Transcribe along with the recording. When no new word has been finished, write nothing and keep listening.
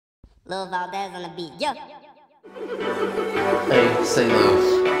Lil Valdez on the beat. Yo. Hey, say less.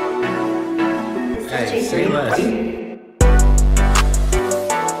 Hey, say less.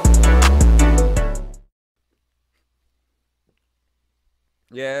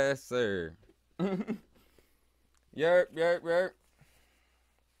 Yes, sir. Yerp.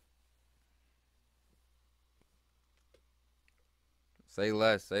 Say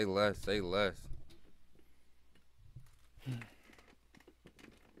less, say less, say less.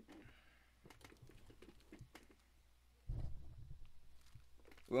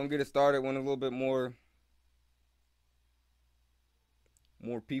 We're gonna get it started when a little bit more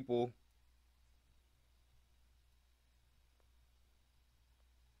people.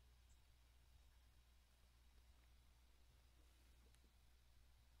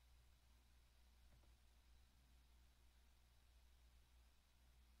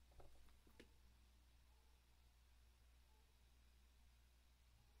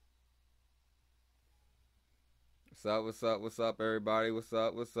 What's up, everybody? What's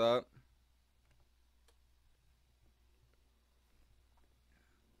up?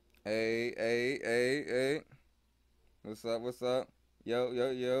 Hey. What's up?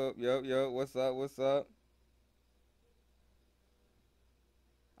 Yo, what's up?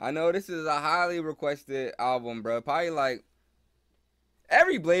 I know this is a highly requested album, bro. Probably like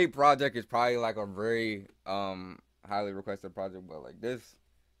every Bladee project is probably like a very highly requested project, but like this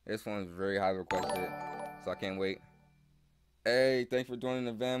one's very highly requested, so I can't wait. Hey, thanks for joining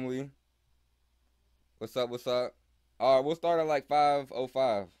the family. What's up? All right, we'll start at like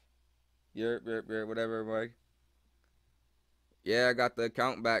 5:05. Whatever, everybody. Yeah, I got the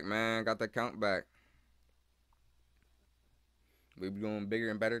account back, man. We be doing bigger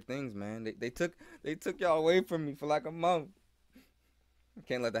and better things, man. They took y'all away from me for like a month.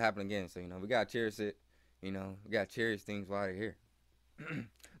 Can't let that happen again. So, we gotta cherish it. We gotta cherish things while they're here.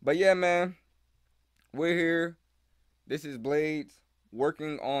 But yeah, man, we're here. This is Blades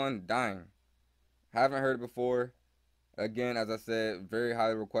working on Dying. Haven't heard it before. Again, as I said, very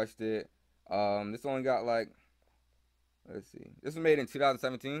highly requested. This only got like, let's see. This was made in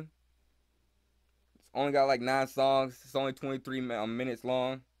 2017. It's only got like 9 songs. It's only 23 minutes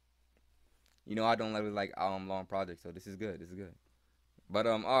long. I don't really like long projects, so this is good. But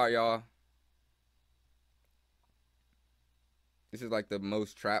all right, y'all. This is like the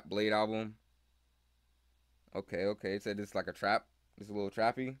most trap Bladee album. Okay. It said this is like a trap. It's a little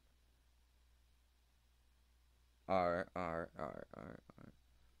trappy. Alright,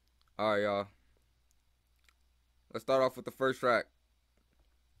 y'all. Let's start off with the first track.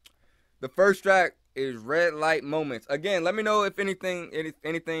 The first track is Redlight Moments. Again, let me know if anything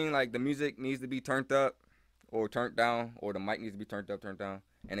like the music needs to be turned up or turned down, or the mic needs to be turned up, turned down.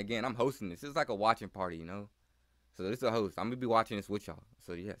 And again, I'm hosting this. This is like a watching party, So this is a host. I'm gonna be watching this with y'all.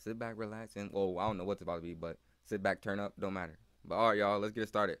 So yeah, sit back, relax, and I don't know what's about to be, but sit back, turn up, don't matter. But alright, y'all, let's get it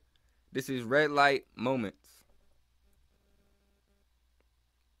started. This is Redlight Moments.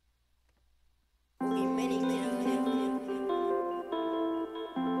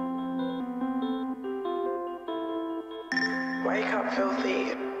 Wake up,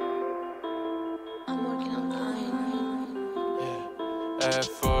 filthy. I'm working on dying. Yeah. Air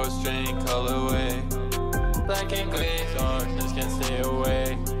Force string colorway. Black and gray, darkness can't stay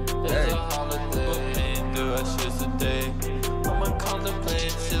away. There's a holiday, ain't do our shits a day. I'ma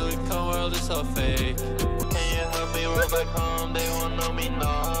contemplate, silicone world is so fake. Can you help me roll back home? They won't know me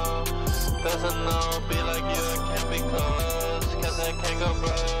now. Cause I know, be like you, I can't be close. Cause I can't go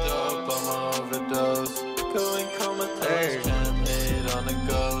broke. Dope, I'ma overdose. Going comatose, can't hate on the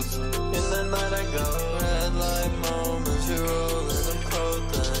ghost. In the night I go, red light moments. You're rolling, I'm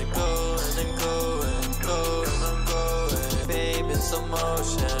potent. Going, I'm going. Babe, in some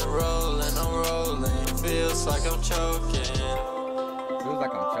motion, rolling, I'm rolling. Feels like I'm choking.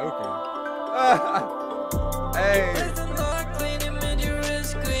 Hey. It's the dark, cleaning, mid your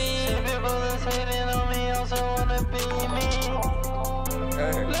wrist green. See people that's hating on me, also wanna be me.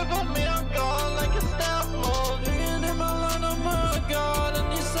 Hey. Look at me, I'm gone like a staff mold. Drinking in my line, oh my god,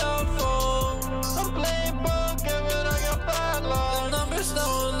 on your cell phone. I'm playing poker, but I got bad luck. The numbers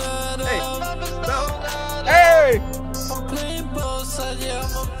don't add up. Hey! I'm playing both sides, yeah,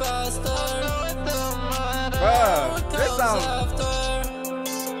 I'm a bastard. Bruh, this sounds... After.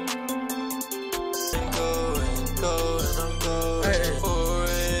 I'm going. Hey. 4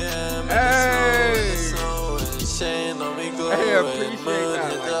 a.m. Hey. It's snowing, shade on me glowing. Hey, appreciate Moon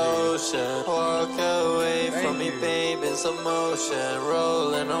that, hit my the ocean. Walk away from me, babe, in some motion.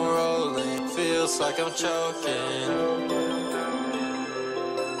 Rolling, I'm rolling. Feels like I'm choking.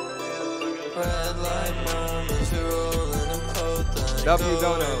 Red light moments, you're rolling, I'm potent. W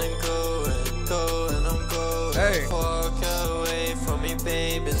don't know. Hey. Walk away from me,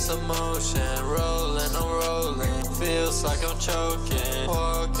 babe, in some motion. Rolling, I'm rolling. Feels like I'm choking.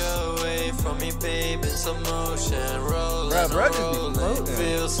 Walk away from me, babe, in some motion. Rolling, I'm rolling.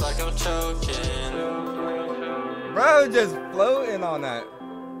 Feels like I'm choking. Bro, just floating on that.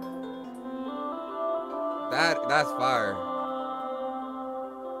 That's fire.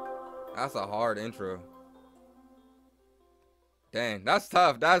 That's a hard intro. Dang, that's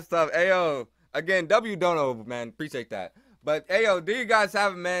tough. That's tough. Ayo, again, W don't know, man. Appreciate that. But ayo, do you guys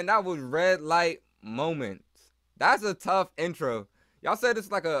have it, man? That was Redlight Moments. That's a tough intro. Y'all said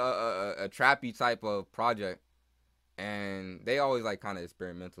it's like a trappy type of project, and they always like kind of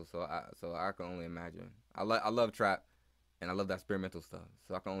experimental. So I can only imagine. I love trap, and I love that experimental stuff.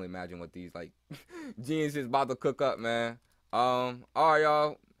 So I can only imagine what these like geniuses about to cook up, man. All right,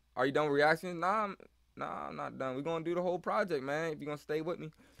 y'all. Are you done with reaction? Nah, I'm not done. We're gonna do the whole project, man. If you're gonna stay with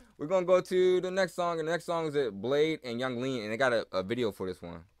me, we're gonna go to the next song, and the next song is Bladee and Young Lean, and they got a video for this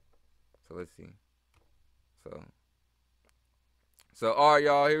one. So let's see. So all right,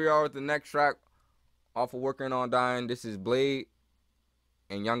 y'all. Here we are with the next track off of Working on Dying. This is Bladee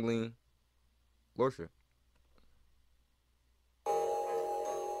and Young Lean, Lordship.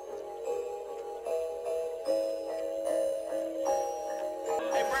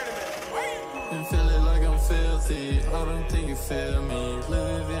 I'm feeling like I'm filthy. I don't think you feel me.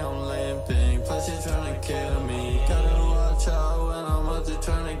 Louis V on limping. Plus you're trying to kill me. Gotta watch out when I'm out there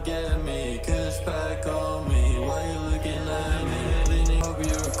trying to get me. Cause back on me. Why you looking at me? Leaning, hope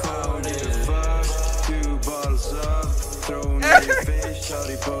you recorded. Fuck, 2 bottles up. Throw me in your face.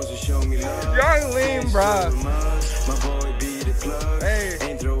 Shawty pose and show me love. Young Lean, bruh. My boy be the plug. Hey.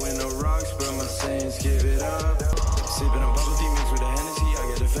 Ain't throwing no rocks, but my saints give it up. Sipping on bubble tea mixed with a Hennessy. I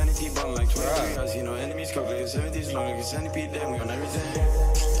get a vanity bottle like 23. I see no enemies, coke like a 70s, long like a centipede. Then we on everything.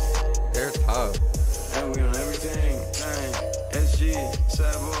 They're tough. And we on everything. Dang. SG,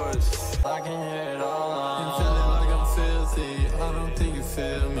 sad boys. I can hear it all. I'm feeling like I'm filthy. I don't think you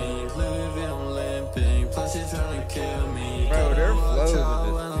feel me. Louis V on limping. Plus you're trying to kill me. Bro, their flows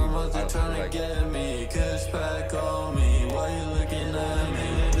are are just trying to get me. Cause back on me. Why you looking at me?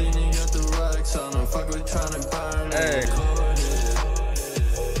 Leaning at the racks on them. Fuck with trying to burn me. Hey.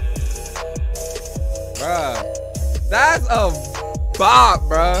 Bruh, that's a bop,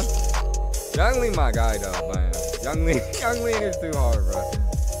 bruh. Young Lean my guy though, man. Young Lean is too hard,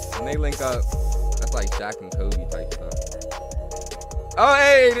 bruh. When they link up, that's like Shaq and Kobe type stuff. Oh,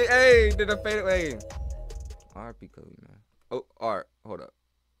 hey, did a fade away. R.I.P. Kobe, man. Oh, alright, hold up.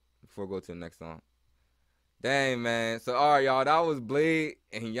 Before we go to the next song. Dang, man. So, alright, y'all, that was Bladee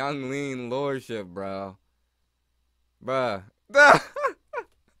and Young Lean Lordship, bro. Bruh.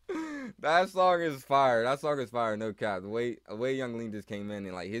 That song is fire. That song is fire, no cap. The way Young Lean just came in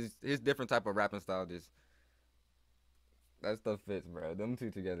and like his different type of rapping style just that stuff fits, bro. Them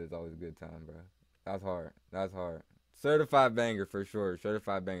two together is always a good time, bro. That's hard. That's hard. Certified banger for sure.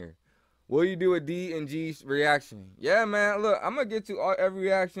 Certified banger. Will you do a D and G reaction? Yeah, man. Look, I'm gonna get to every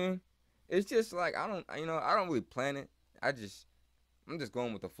reaction. It's just like I don't really plan it. I'm just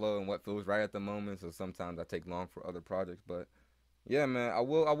going with the flow and what feels right at the moment. So sometimes I take long for other projects, but yeah, man, I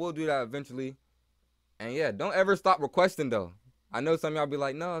will do that eventually. And yeah, don't ever stop requesting though. I know some of y'all be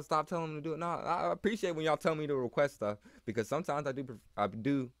like, no, stop telling them to do it. No, I appreciate when y'all tell me to request stuff because sometimes I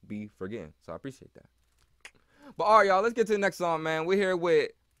do be forgetting. So I appreciate that. But all right, y'all, let's get to the next song, man. We're here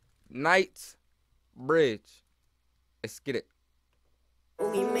with Knightsbridge. Let's get it.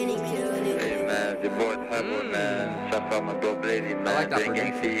 Hey man, the boy Typo, man. Shout out my bro Bladee, man. I like that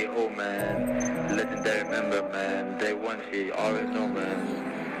Gang CEO, man. Legendary member, man. Day one shit, always know, man.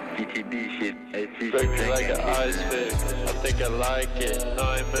 GTB shit, AC Break me shit, like an ice pick. I think I like it. No,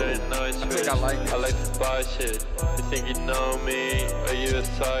 I made a nice I think I like it. I like to buy shit. You think you know me? Are you a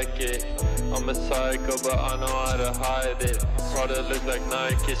psychic? I'm a psycho, but I know how to hide it. Product look like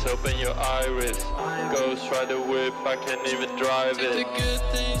Nike, so open your iris. Ghost ride the whip, I can't even drive it. Did the good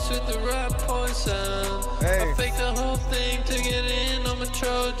things with the rap poison. Hey. I faked the whole thing to get in, I'm a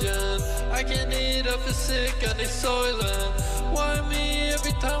Trojan. I can't eat up the sick and they soiling. Why me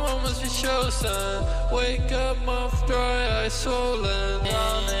every time I must be chosen? Wake up, mouth dry, eyes swollen.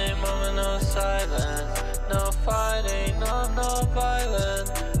 No name, I'm no silence. No fighting, no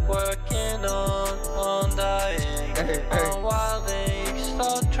violence. Working on dying. I'm wilding,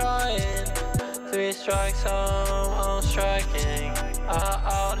 stop trying. 3 strikes, I'm striking. I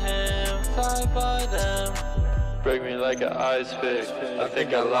out him, fly by them. Break me like an ice pick. I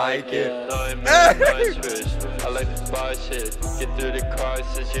think I like it. No, I made a nice fish. I like to buy shit, get through the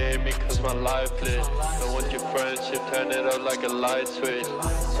crisis. You hate me cause my life lit. Don't want your friendship, turn it up like a light switch.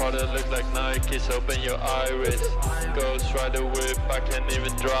 Product look like Nike's, open your iris. Ghost ride the whip, I can't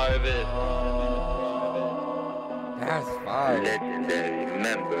even drive it. That's fire. Legendary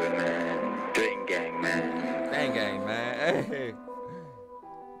member, man. Drain gang, man. Drain gang, man. Hey.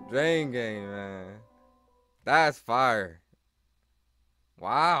 Drain gang, man. That's fire.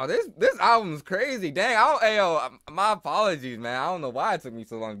 Wow, this album's crazy. Dang, ayo, my apologies, man. I don't know why it took me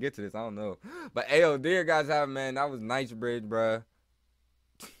so long to get to this. I don't know. But ayo, dear guys, man, that was Knightsbridge, bruh.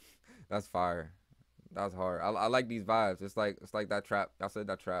 That's fire. That's hard. I like these vibes. It's like that trap. I said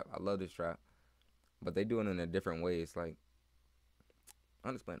that trap. I love this trap. But they do it in a different way. It's like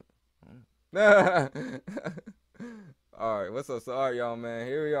unexplainable. All right, what's up? So, all right, y'all, man.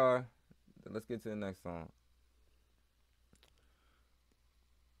 Here we are. Let's get to the next song.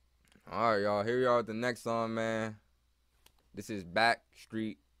 All right, y'all. Here we are with the next song, man. This is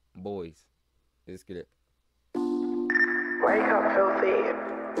Backstr Boys. Let's get it. Wake up, filthy.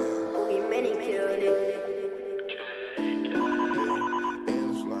 We many killed it.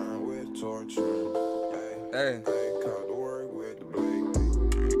 Hey.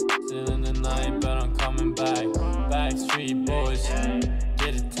 Still in the night, but I'm coming back. Backstr Boys,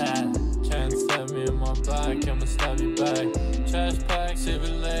 get it tight. Trying to stab me in my back, I'ma stab you back. Trash pack, silver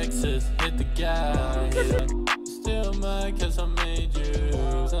Lexus, hit the gas. Still mad cause I made you.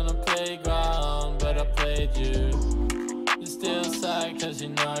 It's on the playground, but I played you. You're still sad cause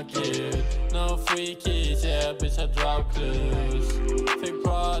you're not cute. No free keys, yeah, bitch, I drop clues. Fake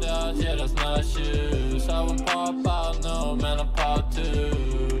products, yeah, that's not shoes. I won't pop out, no, man, I pop too.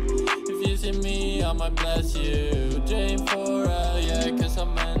 If you see me, I might bless you. Dream for yeah, cause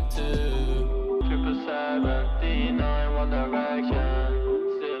I'm meant to. 777, D9, One Direction.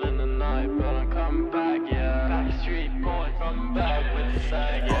 Still in the night, but I'm coming back, yeah. Backstr Boy, coming back with the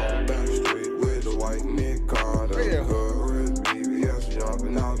sag, yeah. Backstreet with the white Nick Carter. Hood BBS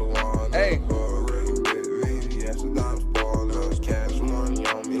jumping out the water. Hey. Hood BBS and I'm spoilers. Cash money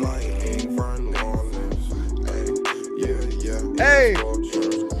on me like ain't from New Orleans. Hey, yeah. Hey.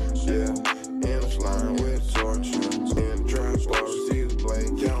 Yeah, in a slime with torture. In the trap store, see the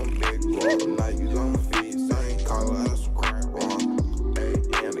blade, count big roll. Nikes on my feet, same color as a crack rock. Hey,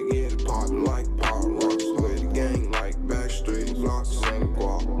 and I get it poppin' like pop rocks. With the gang like Backstreet, locks, same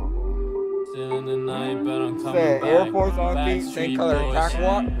guap. Still in the night, but I'm coming Said back. Air Force on feet, same color as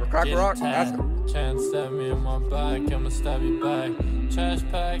crack rock. That's Trying to stab me in my back, I'ma stab you back. Trash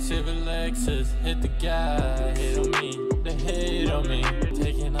pack, silver Lexus, hit the gas. Hate on me, they hate on me.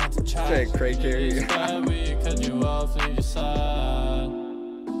 Taking out the trash. Said Kray carry. Cut you off, leave your side.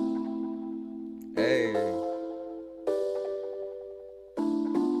 Hey.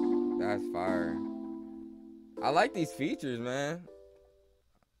 That's fire. I like these features, man.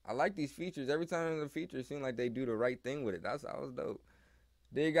 I like these features. Every time the features seem like they do the right thing with it. That was dope.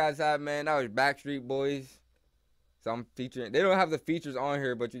 There you guys have, man. That was Backstr Boys. So I'm featuring. They don't have the features on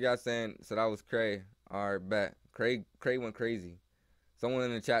here, but you guys saying, so that was Kray. All right, bet. Kray went crazy. Someone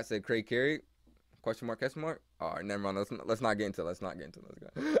in the chat said Kray carried. Question mark, question mark. All right, never mind. Let's not get into it. Let's go.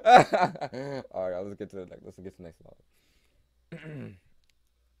 All right, let's get to the next song.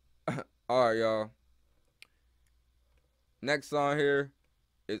 All right, y'all. Next song here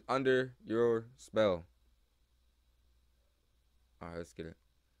is Under Your Spell. All right, let's get it.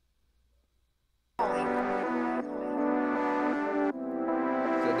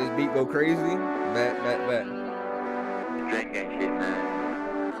 Said this beat go crazy. Bet. Drain gang shit, man.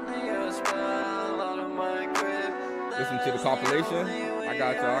 Listen to the compilation. I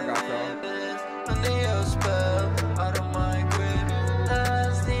got y'all. Under your spell, out of my grip.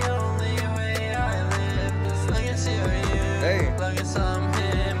 That's the only way I live. As long as you're you, Hey. long as I'm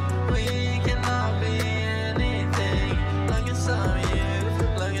him, we cannot be anything. Long as I'm you,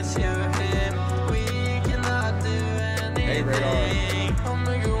 long as you're him, we cannot do anything. Hey, Radar. I'll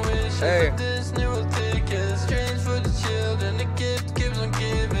make a wish Hey. if Disney will take us. Strange for the children, the gift keeps on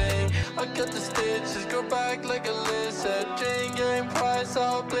giving. I got the stitches, go back like a lizard. Chain game price,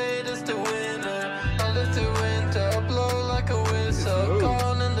 I'll play this the winner. I live to winter, blow like a whistle.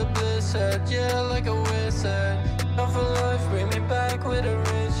 Gone in the blizzard, yeah, like a wizard. Not for life, bring me back with a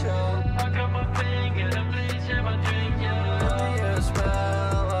ritual. I got my finger, I'm bleaching my drink, yeah. Under your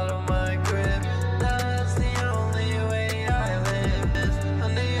spell, out of my grip. That's the only way I live. Is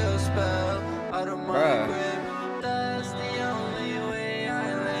under your spell, out of my grip. That's the only way I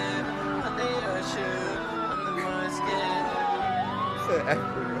live. Under your shoe, under my skin.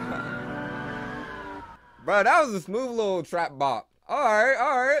 Bro, that was a smooth little trap bop. All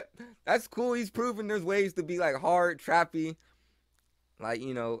right. That's cool. He's proven there's ways to be like hard, trappy, like,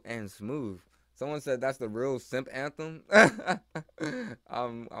 you know, and smooth. Someone said that's the real simp anthem.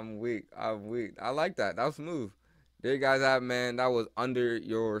 I'm weak. I'm weak. I like that. That was smooth. There you guys have, man. That was Under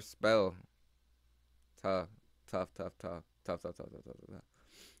Your Spell. Tough. But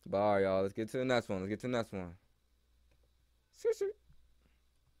all right, y'all. Let's get to the next one.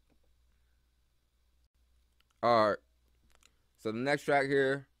 All right. So the next track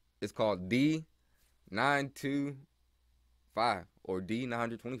here is called D925 or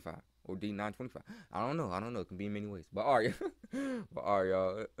D925 or D925. I don't know. It can be in many ways. But all right.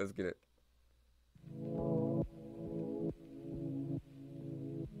 Y'all. Let's get it.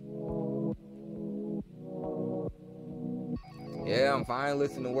 Yeah, I'm finally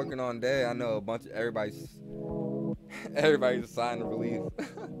listening to Working on Day. I know a bunch of everybody's signed to release.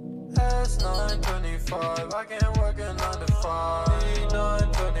 It's 9:25, I can't work a 9 to 5.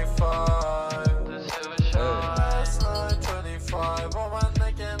 9:25, it's 9:25, on my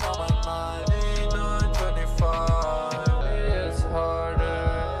neck and on my mind. 9:25, it's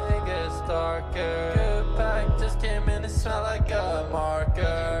harder, it gets darker. Good back just came in, it smell like a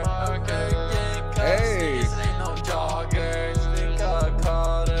marker. Hey. Ain't no joggers, think I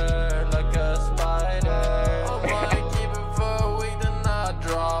caught her like a spider. I might keep it for a week, then I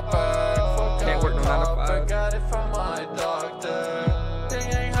drop her. Can't work no 9 to 5. I got it from my doctor.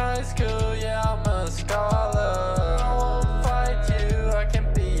 Thinking high school, yeah, I'm a scholar. I won't fight you, I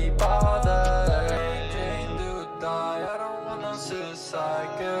can't be bothered. Can't do or die, I don't want no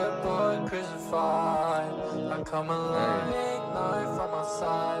suicide. Good boy, crucified. I come alive, big knife on my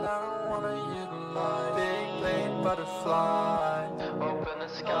side. I don't wanna utilize. Big blade butterfly. Open the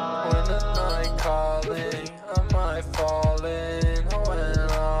sky. When the night calling, I might fall in. I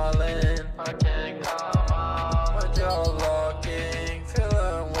went all in. I can't come out. My jaw locking,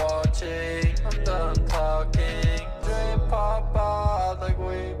 feeling watching. I'm done talking. Dream pop out like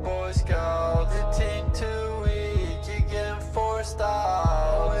we Boy Scouts. Your team too weak, you getting forced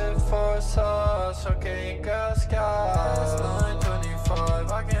out. With force us, okay, Girl Scouts. It's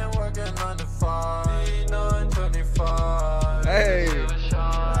 9:25, I can't work a 9 to 5. 9:25. Hey.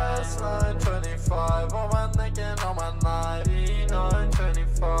 It's 9:25, on my neck and on my knife.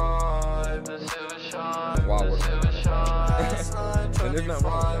 9:25. The silver shine. Wow, The silver shine. It's And there's nothing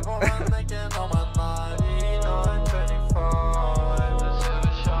wrong 9:25, on my neck and on my knife. 9:25. The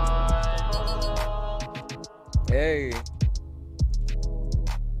silver shine. Hey.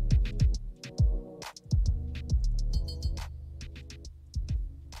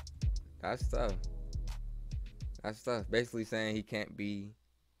 That's tough. Basically saying he can't be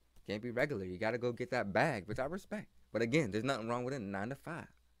regular. You gotta go get that bag, which I respect. But again, there's nothing wrong with it 9 to 5.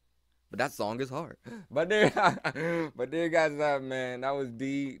 But that song is hard. But there you guys have, man. That was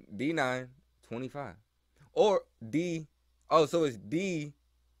D925. Or so it's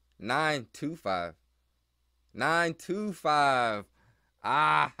D925. 925.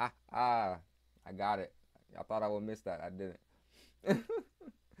 I got it. I thought I would miss that. I didn't.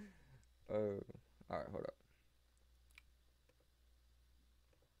 All right, hold up.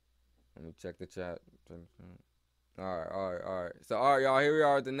 Let me check the chat. All right. So, all right, y'all. Here we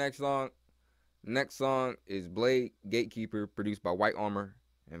are at the next song. Next song is Bladee, Gatekeeper, produced by White Armor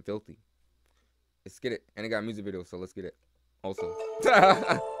and Filthy. Let's get it. And it got a music video, so let's get it. Also.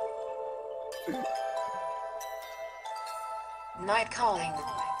 Night calling.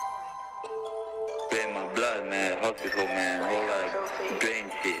 Play my blood, man. Hospital, man. Whole like drain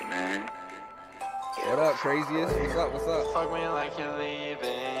shit, man. What up, craziest? What's up? Fuck me like you're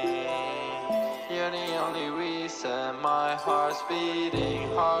leaving. You're the only reason my heart's beating.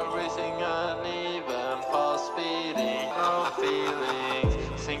 Heart racing uneven, pulse speeding. No feelings,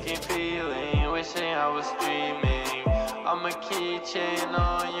 sinking feeling. Wishing I was dreaming. I'm a keychain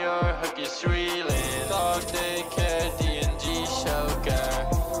on your hook, is reeling. Dog daycare, D&G choker.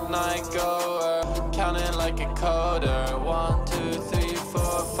 Night goer, counting like a coder. 1, 2, 3,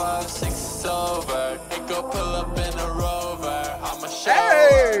 4, 5, 6 is over. It go pull up in a rover. I'm a shower.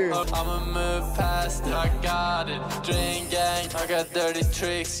 Hey! I'ma move past it. I got it. Drink gang. I got dirty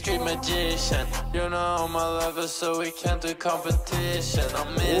tricks. Street magician. You know I'm a lover, so we can't do competition.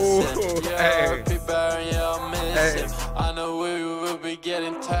 I'm missing. Ooh, Yeah, hey. RP Barry, yeah, I'm missing. Hey. I know we will be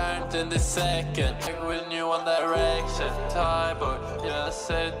getting turned in the second. Like when you One Direction. Tie boy. Yeah, I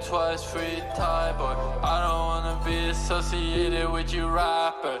said it twice. Free tie boy. I don't wanna be associated with you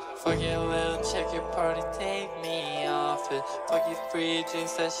rappers. Fucking little chick, your party, take me off it. Fuck you free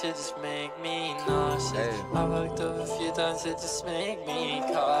drinks, that shit just make me nauseous. Hey. I fucked up a few times, it just make me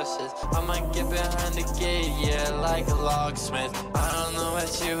cautious. cautious. I might get behind the gate, yeah, like a locksmith. I don't know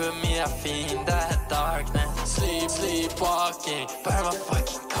what you with me, I fiend that darkness. Sleepwalking, burn my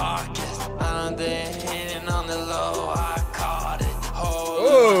fucking carcass. I know they hating on the low, I caught it.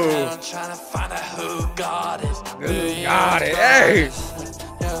 Hold my head, I'm trying to find out who got it. Who got it? Hey!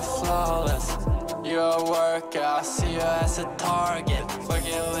 You're flawless. You're a worker, I see you as a target.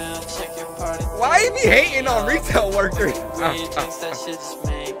 Fucking little chicken party. Why you be hating on retail workers? Weed drinks that shit just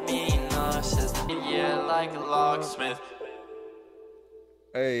make me nauseous. Yeah, like a locksmith.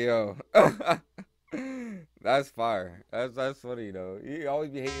 Hey yo. That's fire. That's funny though. You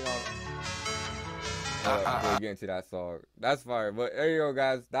always be hating on before we get into that song. That's fire. But there you go,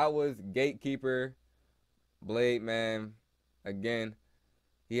 guys. That was Gatekeeper. Bladee, man. Again,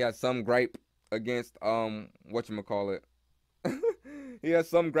 he has some gripe against whatchamacallit. He has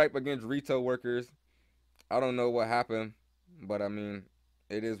some gripe against retail workers. I don't know what happened, but I mean,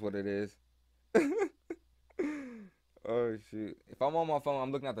 it is what it is. Oh shoot. If I'm on my phone,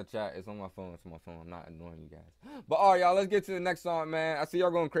 I'm looking at the chat. It's on my phone. It's on my phone. I'm not annoying you guys. But all right, y'all, let's get to the next song, man. I see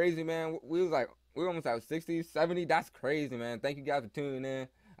y'all going crazy, man. We almost at 60, 70. That's crazy, man. Thank you guys for tuning in.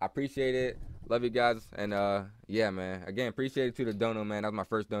 I appreciate it. Love you guys. And yeah, man. Again, appreciate it to the dono, man. That was my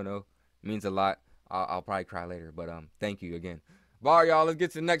first dono. Means a lot. I'll probably cry later, but thank you again. But all right, y'all, let's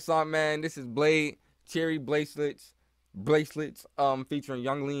get to the next song, man. This is Bladee, Cherry Bracelets, featuring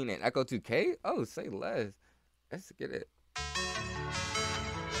Young Lean and Echo 2K. Oh, say less. Let's get it.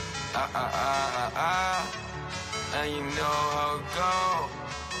 And you know how it go.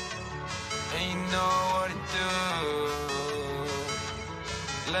 And you know what it do.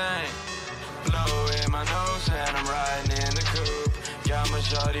 Lane, blow in my nose and I'm riding in the coupe. Got my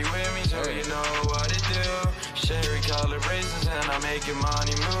shawty with me, so you know what it do. Sherry color braces and I'm making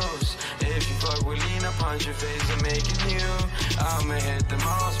money moves. If you fuck with lean, I punch your face and make it new. I'ma hit them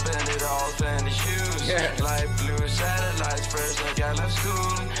all, spend it all, spend the shoes. Light blue satellites, first like I left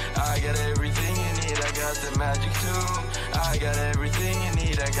school. I got everything you need, I got the magic tool. I got everything you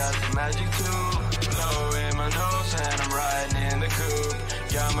need, I got the magic tool. Blow in my nose and I'm riding in the coupe.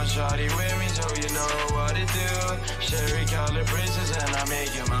 Got my shawty with me, so you know what it do. Sherry color braces and I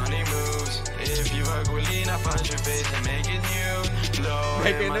make your money moves. If you fuck with lean, I punch your face and make it new. Blow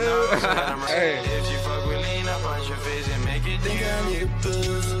in my nose and I'm riding. If you fuck with lean, I punch your face and make it new. I need a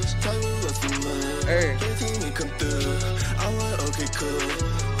boost, tell me what's the move. They tell me come through, I'm like okay cool.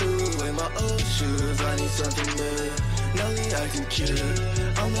 Threw away my old shoes, I need something new. Nelly I can cure,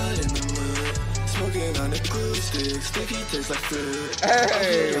 I'm not in the mood. Smoking on the glue stick, sticky tastes like fruit.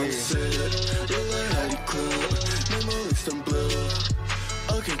 Hey! I'm sick, look like how you cool. Memo looks some blue.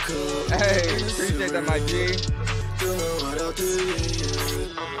 Okay, cool. Hey, appreciate that, my G. You know what I'll do,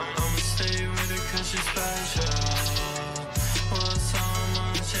 yeah. I'ma stay with her cause she's special. Want so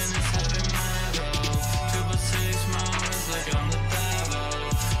much and it's heavy metal. 2.6 miles like I'm the devil.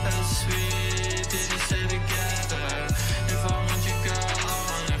 That's sweet, did you stay together? If I want you, girl, I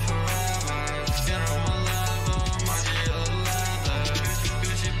want it forever. Get on my level, my yellow leather.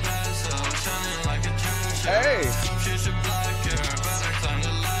 Gucci peso, shining like a treasure. Hey! Future blacker, better climb the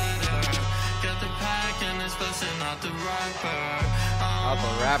ladder. Got the pack and it's busting out the rapper. Out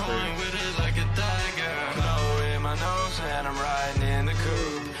the rapper. With it like a dagger. Blow in my nose and I'm riding in the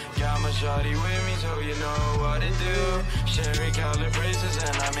coupe. Got my shawty with me, so you know what it do. Sherry color braces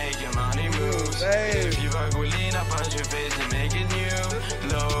and I make your money moves. If you fuck with lean, I punch your face and make it new.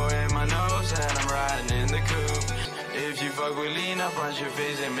 Blow in my nose and I'm riding in the coupe. If you fuck with lean, I punch your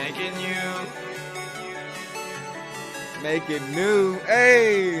face and make it new. Make it new.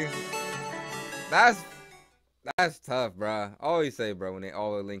 Hey! That's tough, bro. I always say, bro, when they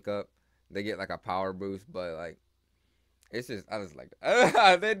all link up, they get like a power boost, but like, it's just, I just like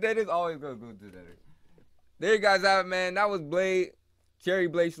they just always go together. There you guys have it, man. That was Bladee, Cherry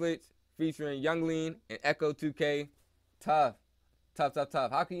Bracelets, featuring Young Lean and Echo 2K. Tough.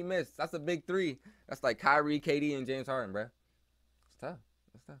 How can you miss? That's a big three. That's like Kyrie, KD, and James Harden, bro. It's tough.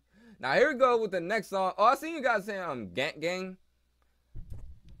 Now here we go with the next song. Oh, I seen you guys saying Gank Gang.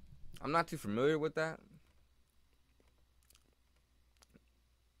 I'm not too familiar with that.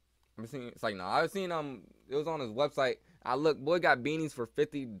 I'm seeing it's like no, I was seeing it was on his website. I look, boy got beanies for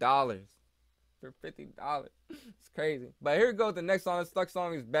 $50. For $50. It's crazy. But here we go with the next song. This next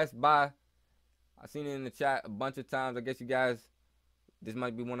song is Best Buy. I seen it in the chat a bunch of times. I guess you guys, this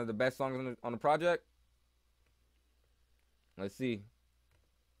might be one of the best songs on the project. Let's see.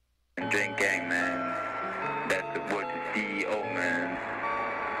 Drink Gang, man. That's the word to CEO, man.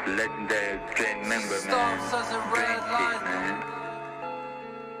 Legendary Flame member, man. Storms as a red Drink light. shit, man.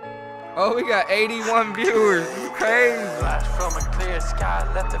 Oh, we got 81 viewers. This is crazy. Flash from a clear sky,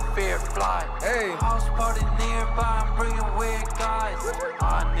 let the fear fly. Hey. House party nearby, I'm bringing weird guys.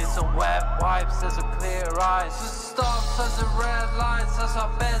 I need some wet wipes, there's a clear eyes. Just stop, such a red lights, that's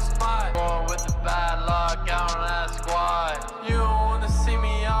our best buy. Born with the bad luck, I don't ask why. You don't wanna see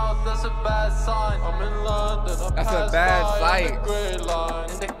me out, that's a bad sign. I'm in London, I'm That's a bad sight. On the gray line.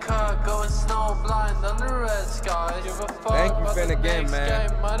 In the car, going snow blind under red skies. Give a fuck. Thank you, about Finn, the again, next man.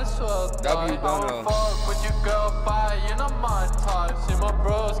 game, might as well W die. Dono. Fuck with your girl, bye, you're not my type. See my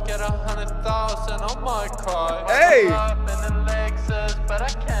bros get 100,000, I might cry. Hey! I'm in the Lexus, but I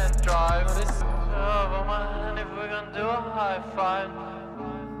can't drive. This job on my hand if we're gonna do a high five.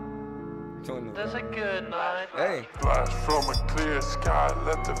 That's a good night. Hey. Flash from a clear sky,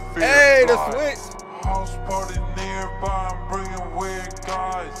 let the fear Hey, the fly. switch. House party nearby, I'm bringing weird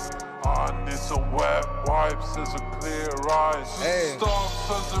guys. I need some wet wipes, there's a clear eyes. Hey. Stop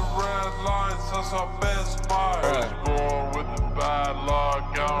such a red lights, that's our best buy. Bruh. Born with the bad luck,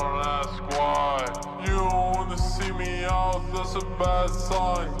 I don't ask why. You don't wanna see me out, that's a bad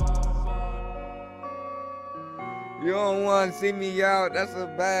sign. You don't want to see me out. That's a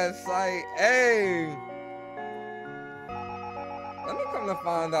bad sight. Hey. Let me come to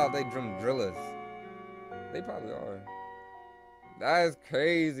find out they drum drillers. They probably are. That's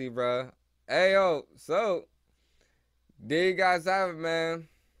crazy, bro. Hey, yo. So, there you guys have it, man.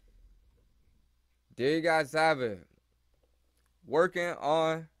 There you guys have it. Working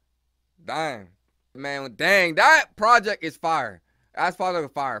on Dying. Man, dang. That project is fire. That's part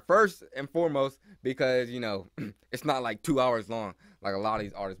of fire. First and foremost, because, you know, it's not like 2 hours long like a lot of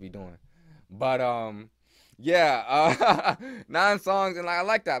these artists be doing. But, yeah, 9 songs, and like, I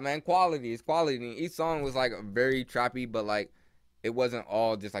like that, man. Quality is quality. Each song was like very trappy, but like it wasn't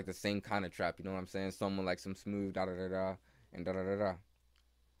all just like the same kind of trap, you know what I'm saying? Some like some smooth da-da-da-da and da-da-da-da.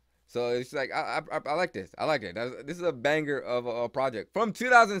 So it's like, I like this. I like it. This is a banger of a project. From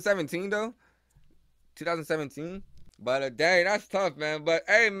 2017, though. 2017. But dang, that's tough, man. But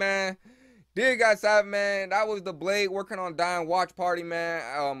hey, man, there you guys have it, man. That was the Bladee working on Dying watch party,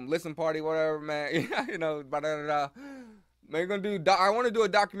 man. Listen party, whatever, man. You know, da-da-da-da. Man, gonna do. I want to do a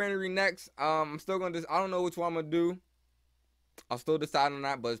documentary next. I'm still gonna. I don't know which one I'm gonna do. I'll still decide on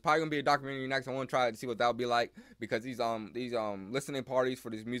that, but it's probably gonna be a documentary next. I want to try to see what that'll be like, because these listening parties for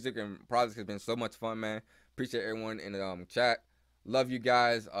this music and projects has been so much fun, man. Appreciate everyone in the chat. Love you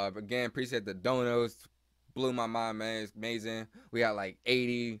guys. Again, appreciate the donos. Blew my mind, man. It's amazing. We got like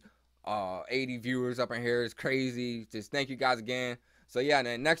 80 viewers up in here. It's crazy. Just thank you guys again. So yeah, and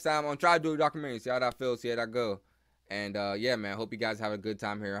then next time I'm gonna try to do a documentary, see how that feels, see how that go. And yeah, man, hope you guys have a good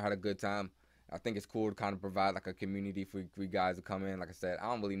time here. I had a good time. I think it's cool to kind of provide like a community for you guys to come in. Like I said, I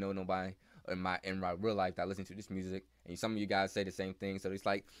don't really know nobody in my real life that listen to this music, and some of you guys say the same thing. So it's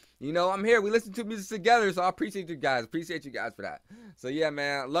like, you know, I'm here. We listen to music together, so I appreciate you guys. Appreciate you guys for that. So yeah,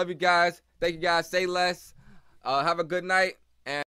 man, love you guys. Thank you guys. Say less. Have a good night.